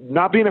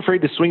not being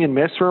afraid to swing and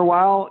miss for a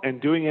while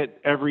and doing it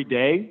every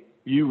day,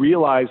 you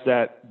realize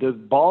that the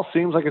ball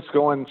seems like it's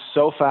going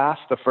so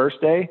fast the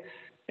first day.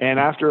 And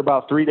after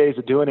about 3 days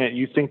of doing it,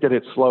 you think that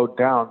it's slowed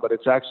down, but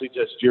it's actually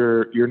just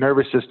your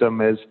nervous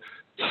system is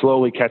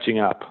slowly catching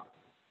up.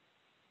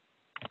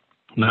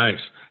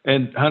 Nice.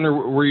 And Hunter,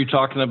 were you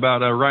talking about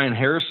Ryan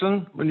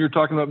Harrison when you were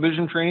talking about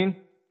vision training?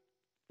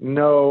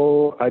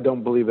 No, I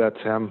don't believe that's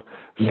him.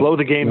 Slow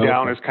the game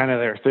down is kind of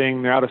their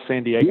thing. They're out of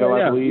San Diego,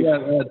 I believe.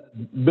 Yeah.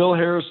 Bill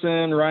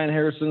Harrison, Ryan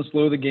Harrison,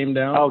 slow the game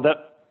down. Oh,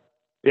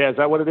 is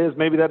that what it is?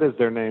 Maybe that is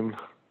their name.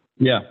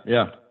 Yeah.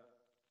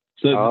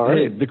 So, right.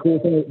 Hey,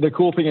 the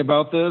cool thing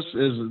about this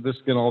is this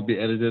can all be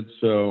edited.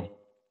 So,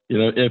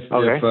 if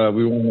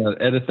we want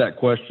to edit that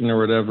question or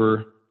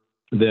whatever,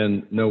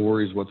 then no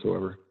worries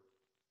whatsoever.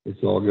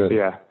 It's all good.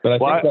 Yeah.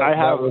 But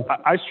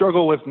I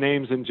struggle with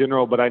names in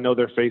general, but I know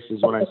their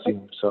faces when I see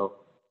them. So.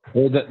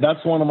 Well,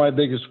 that's one of my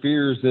biggest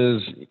fears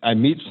is I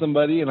meet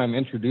somebody and I'm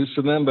introduced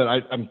to them, but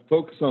I'm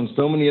focused on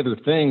so many other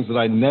things that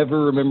I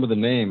never remember the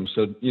name.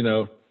 So,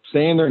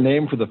 saying their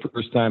name for the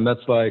first time,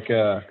 that's like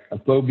a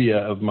phobia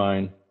of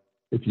mine,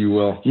 if you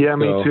will. Yeah,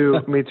 me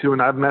too.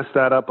 And I've messed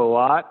that up a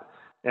lot.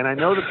 And I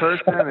know the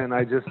person and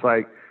I just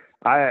but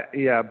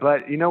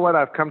you know what?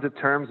 I've come to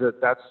terms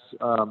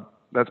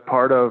that's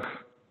part of,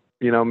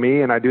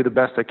 me, and I do the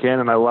best I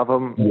can, and I love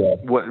them. Yeah.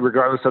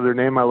 Regardless of their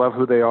name, I love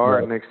who they are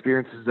and the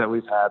experiences that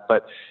we've had.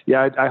 But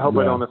I hope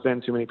I don't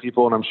offend too many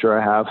people, and I'm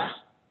sure I have.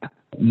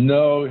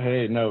 No.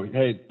 Hey,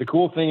 the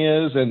cool thing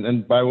is,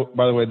 and by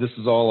the way, this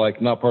is all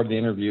like not part of the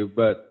interview,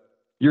 but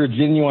you're a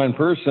genuine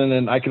person,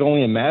 and I could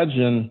only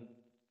imagine,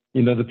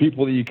 the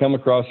people that you come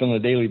across on a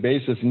daily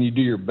basis, and you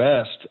do your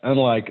best,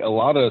 unlike a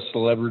lot of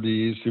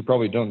celebrities who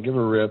probably don't give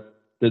a rip.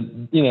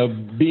 That,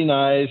 be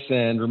nice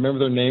and remember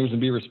their names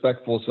and be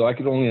respectful. So I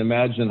could only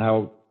imagine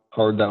how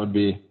hard that would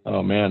be.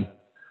 Oh man,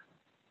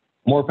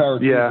 more power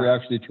to you if you're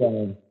actually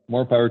trying.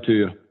 More power to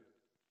you.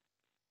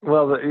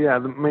 Well,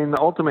 the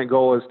ultimate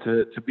goal is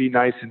to be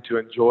nice and to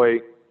enjoy,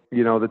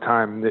 the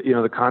time,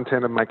 the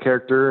content of my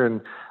character.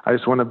 And I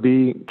just want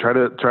to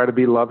try to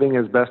be loving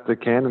as best I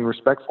can and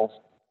respectful.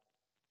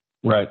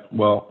 Right.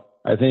 Well,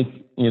 I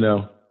think,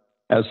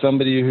 as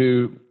somebody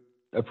who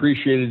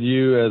appreciated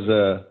you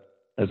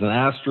as an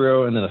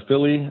Astro and then a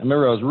Philly. I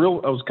remember I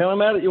was kind of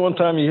mad at you one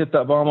time. You hit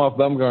that bomb off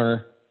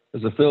Bumgarner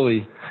as a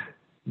Philly,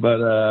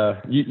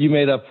 but you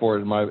made up for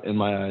it in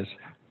my eyes.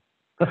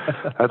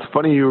 That's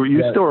funny.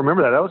 You still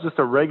remember that? That was just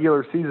a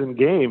regular season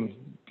game.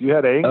 You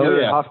had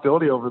anger and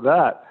hostility over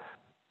that.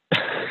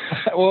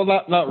 Well,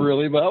 not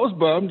really, but I was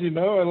bummed.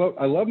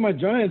 I love my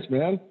Giants,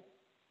 man.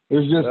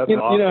 There's just awesome.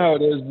 You know how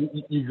it is.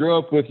 You grow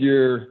up with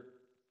your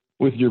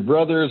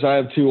brothers. I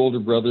have two older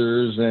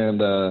brothers and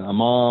a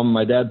mom.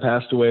 My dad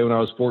passed away when I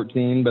was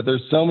 14, but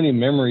there's so many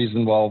memories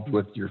involved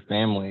with your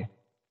family.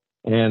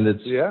 And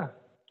it's,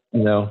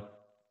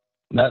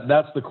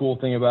 that's the cool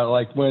thing about it.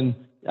 Like when,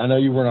 I know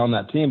you weren't on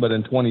that team, but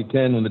in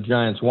 2010 when the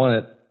Giants won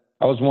it,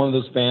 I was one of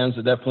those fans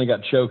that definitely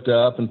got choked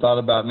up and thought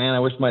about, man, I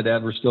wish my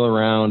dad were still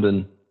around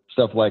and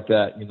stuff like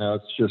that. You know,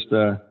 it's just,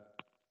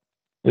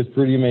 it's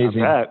pretty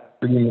amazing. I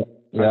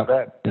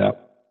bet. Yeah.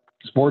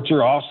 Sports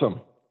are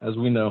awesome, as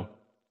we know.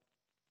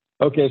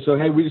 Okay, so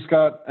hey, we just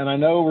got, and I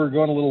know we're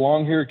going a little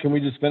long here. Can we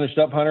just finish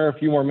up, Hunter? A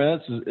few more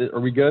minutes? Are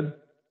we good?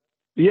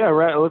 Yeah,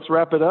 right. Let's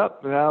wrap it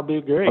up. That'll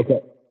be great.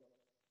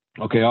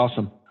 Okay,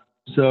 awesome.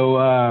 So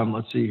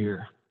let's see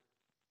here.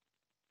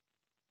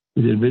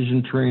 We did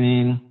vision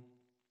training.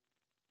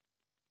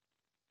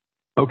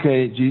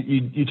 Okay,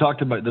 you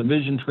talked about the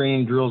vision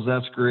training drills.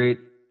 That's great.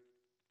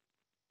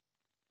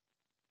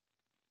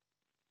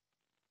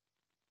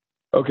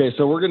 Okay,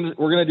 so we're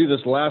gonna do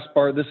this last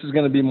part. This is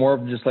gonna be more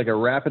of just like a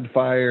rapid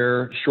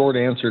fire, short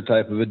answer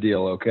type of a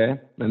deal. Okay,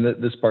 and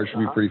this part should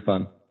be pretty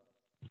fun.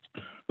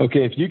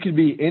 Okay, if you could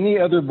be any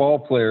other ball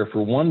player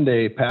for one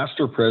day, past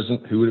or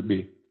present, who would it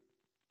be?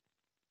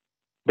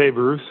 Babe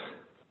Ruth.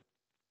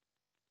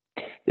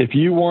 If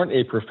you weren't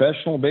a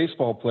professional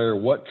baseball player,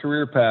 what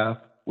career path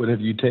would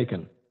have you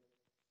taken?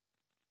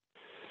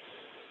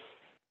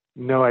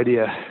 No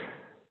idea.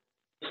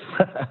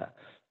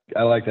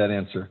 I like that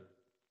answer.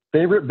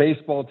 Favorite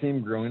baseball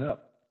team growing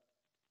up?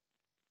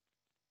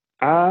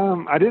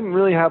 I didn't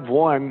really have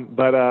one,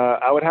 but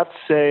I would have to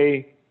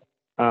say,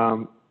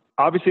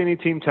 obviously any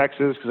team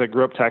Texas, because I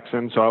grew up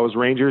Texan, so I was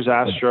Rangers,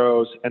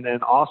 Astros, and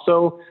then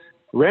also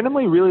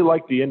randomly really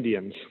liked the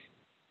Indians.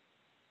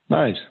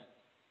 Nice.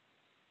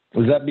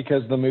 Was that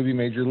because of the movie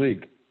Major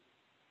League?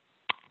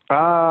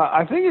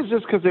 I think it's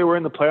just because they were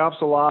in the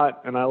playoffs a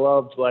lot, and I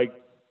loved, like,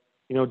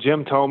 you know,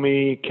 Jim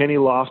Thome, Kenny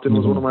Lofton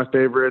was one of my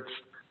favorites.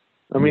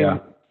 I mean,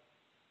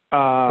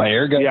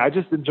 I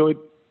just enjoyed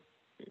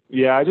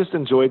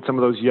some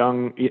of those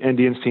young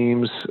Indians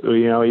teams,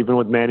 you know, even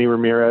with Manny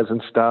Ramirez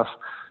and stuff.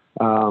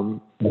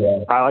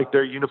 I like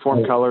their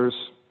uniform colors.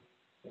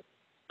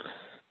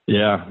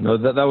 Yeah, no,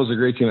 that was a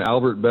great team.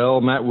 Albert Bell,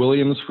 Matt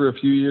Williams for a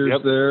few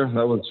years there.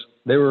 That was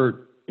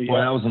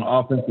an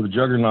offensive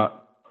juggernaut.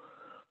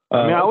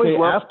 I mean, I always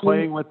loved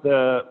playing with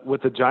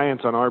the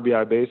Giants on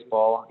RBI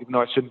Baseball, even though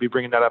I shouldn't be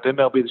bringing that up.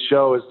 MLB The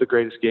Show is the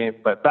greatest game,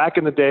 but back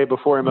in the day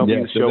before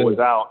MLB The Show was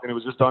out and it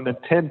was just on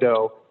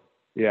Nintendo,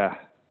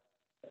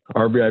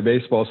 RBI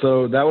Baseball.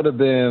 So that would have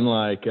been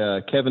like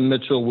Kevin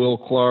Mitchell, Will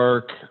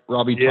Clark,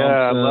 Robbie Thompson.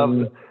 Yeah, I loved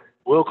it.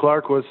 Will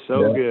Clark was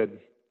so good.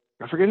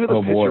 I forget who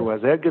the pitcher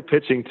was. They had good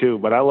pitching too,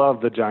 but I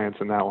love the Giants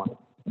in that one.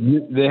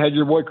 They had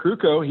your boy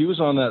Kruko. He was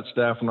on that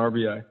staff in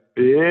RBI.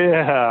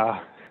 Yeah.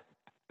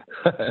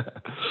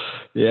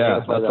 Yeah,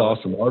 that's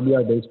awesome.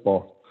 RBI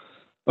Baseball.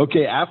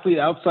 Okay, athlete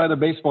outside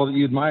of baseball that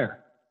you admire.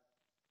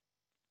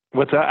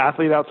 What's that?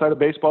 Athlete outside of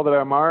baseball that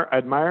I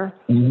admire?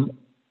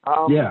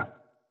 Mm-hmm.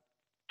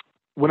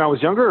 When I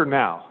was younger or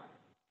now?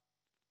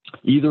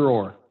 Either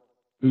or.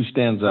 Who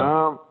stands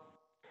out?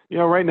 You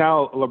know, right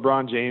now,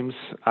 LeBron James,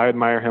 I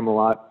admire him a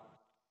lot.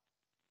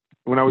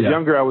 When I was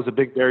younger, I was a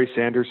big Barry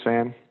Sanders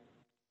fan.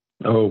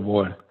 Oh,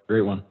 boy.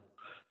 Great one.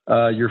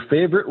 Your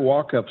favorite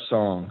walk-up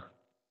song?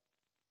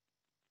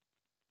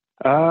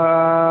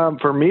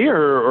 For me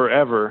or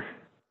ever?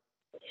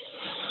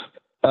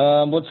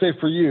 Let's say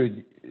for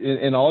you,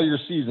 in all your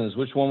seasons,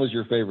 which one was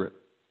your favorite?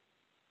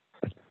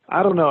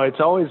 I don't know. It's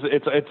always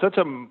it's such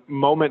a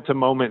moment to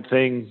moment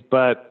thing,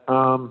 but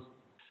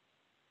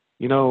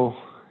you know,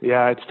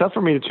 it's tough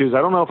for me to choose.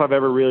 I don't know if I've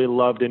ever really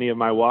loved any of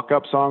my walk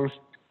up songs.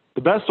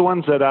 The best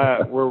ones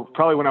that were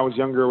probably when I was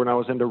younger, when I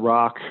was into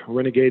rock,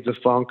 Renegades of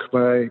Funk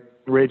by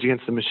Rage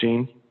Against the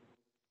Machine.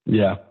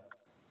 Yeah.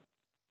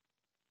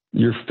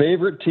 Your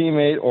favorite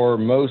teammate or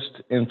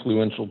most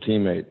influential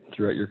teammate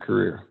throughout your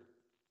career?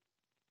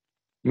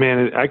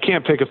 Man, I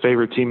can't pick a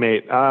favorite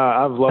teammate.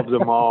 I've loved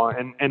them all,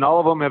 and all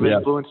of them have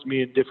influenced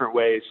me in different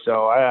ways.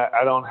 So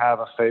I don't have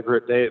a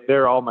favorite.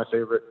 They're all my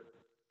favorite.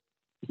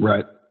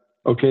 Right.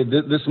 Okay.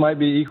 This might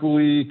be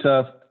equally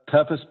tough.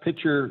 Toughest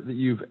pitcher that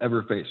you've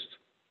ever faced?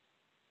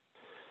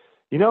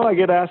 You know, I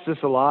get asked this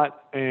a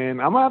lot,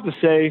 and I'm gonna have to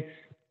say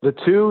the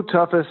two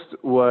toughest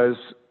was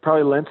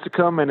probably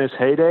Lincecum in his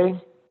heyday,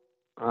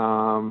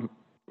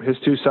 his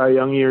 2 Cy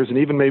Young years, and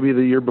even maybe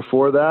the year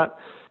before that.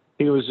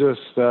 He was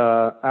just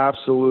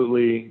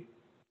absolutely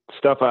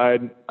stuff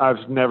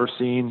I've never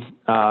seen.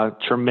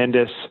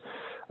 Tremendous.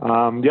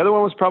 The other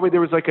one was probably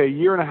there was like a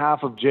year and a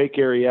half of Jake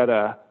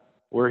Arrieta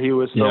where he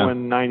was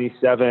throwing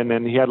 97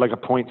 and he had like a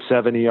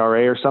 .7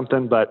 ERA or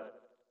something, but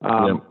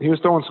he was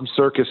throwing some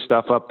circus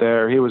stuff up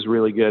there. He was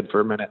really good for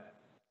a minute.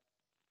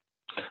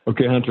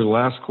 Okay, Hunter,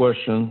 last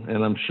question,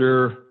 and I'm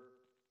sure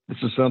this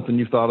is something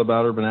you've thought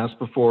about or been asked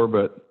before,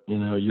 but you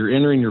know, you're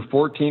entering your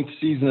 14th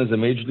season as a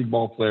Major League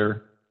ball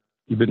player.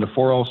 You've been to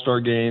 4 All-Star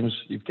games.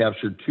 You've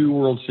captured 2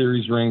 World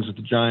Series rings with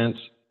the Giants.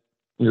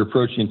 You're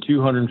approaching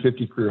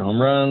 250 career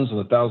home runs and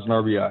 1,000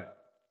 RBI.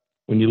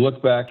 When you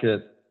look back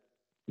at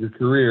your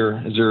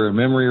career, is there a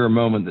memory or a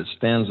moment that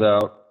stands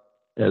out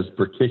as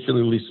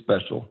particularly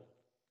special?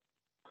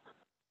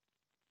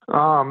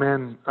 Oh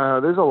man,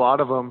 there's a lot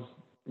of them.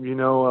 You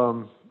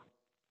know,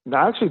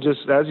 actually,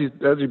 just as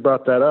you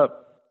brought that up,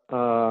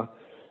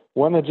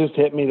 one that just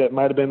hit me that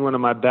might have been one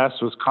of my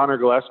best was Connor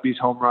Gillespie's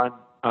home run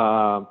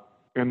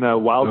in the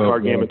wild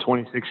card game of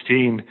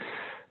 2016.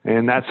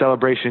 And that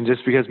celebration,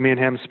 just because me and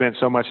him spent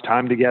so much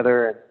time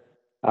together,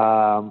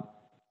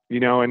 you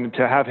know, and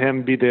to have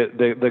him be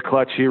the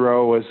clutch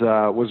hero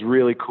was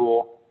really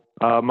cool.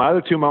 My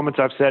other two moments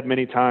I've said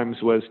many times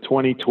was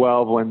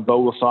 2012 when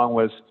Vogelsong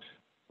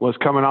was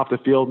coming off the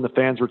field and the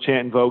fans were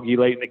chanting Vogie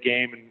late in the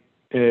game, and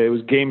it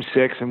was game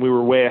 6 and we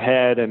were way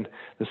ahead and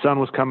the sun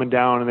was coming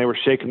down and they were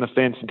shaking the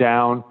fence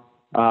down,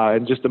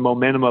 and just the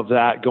momentum of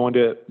that going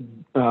to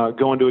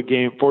a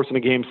game, forcing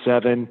a game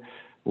 7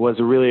 was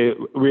a really,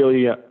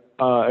 really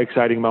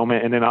exciting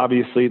moment. And then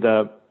obviously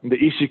the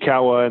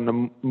Ishikawa and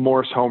the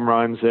Morse home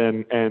runs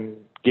and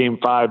game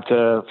 5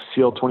 to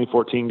seal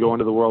 2014 going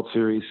to the World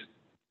Series.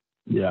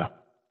 Yeah.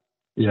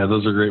 Yeah,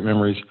 those are great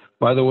memories.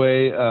 By the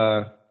way,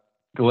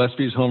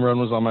 Gillespie's home run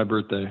was on my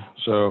birthday,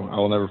 so I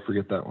will never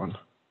forget that one.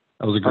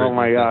 That was a great. Oh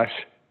my gosh.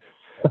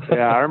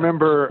 Yeah, I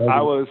remember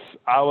I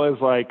was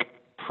like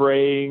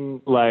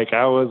praying, like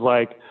I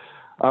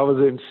was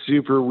in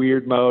super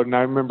weird mode, and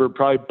I remember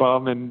probably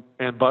Bum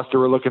and Buster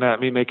were looking at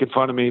me, making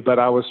fun of me, but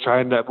I was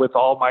trying to, with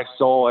all my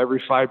soul,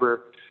 every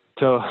fiber,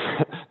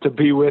 to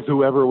be with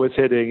whoever was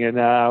hitting,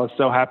 and I was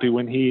so happy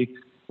when he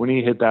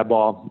hit that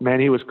ball. Man,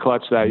 he was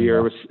clutch that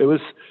year. It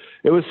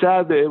was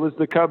sad that it was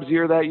the Cubs'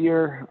 year that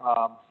year.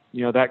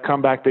 You know, that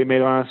comeback they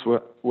made on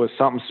us was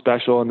something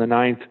special in the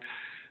 9th.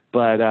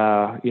 But,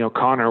 you know,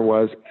 Connor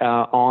was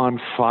on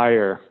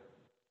fire.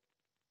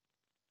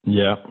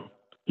 Yeah,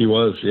 he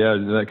was. Yeah,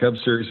 that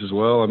Cubs series as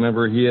well. I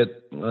remember he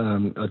hit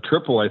a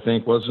triple, I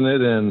think, wasn't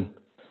it,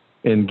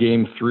 in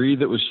game 3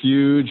 that was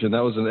huge, and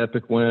that was an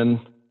epic win.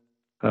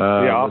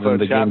 Off of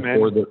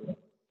Chapman.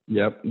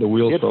 The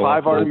wheels fell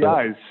off. He had 5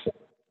 RBIs.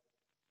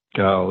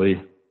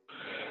 Golly.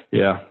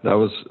 Yeah, that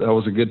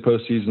was a good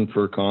postseason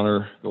for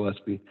Connor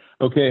Gillespie.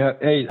 Okay,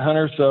 hey,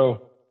 Hunter,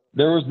 so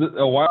there was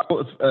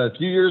a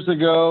few years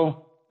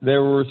ago,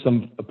 there were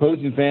some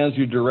opposing fans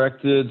who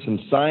directed some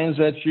signs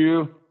at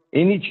you.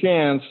 Any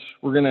chance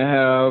we're going to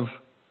have,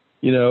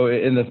 you know,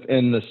 in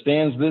the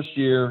stands this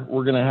year,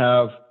 we're going to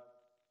have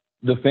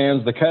the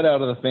fans, the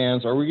cutout of the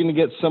fans? Are we going to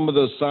get some of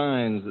those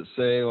signs that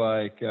say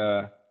like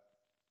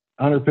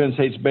Hunter Pence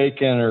hates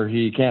bacon or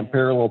he can't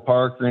parallel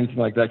park or anything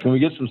like that? Can we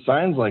get some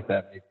signs like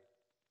that? Maybe?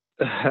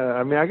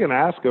 I mean, I can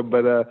ask him,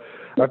 but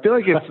I feel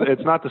like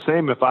it's not the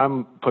same if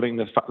I'm putting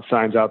the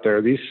signs out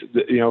there. These,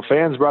 you know,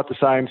 fans brought the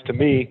signs to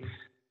me.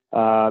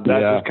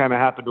 Just kind of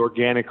happened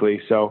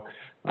organically. So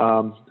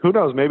who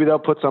knows? Maybe they'll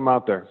put some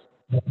out there.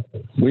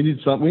 We need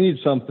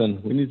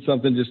something. We need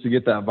something just to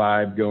get that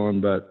vibe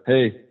going. But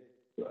hey,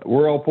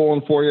 we're all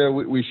pulling for you.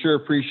 We sure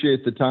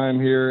appreciate the time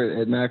here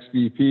at Max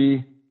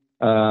BP.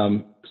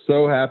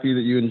 So happy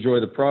that you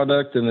enjoy the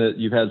product and that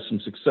you've had some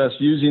success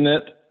using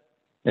it.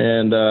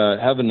 And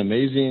have an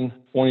amazing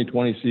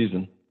 2020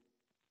 season.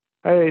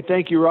 Hey,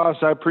 thank you, Ross.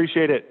 I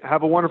appreciate it.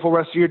 Have a wonderful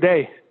rest of your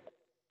day.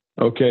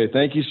 Okay.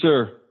 Thank you,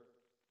 sir.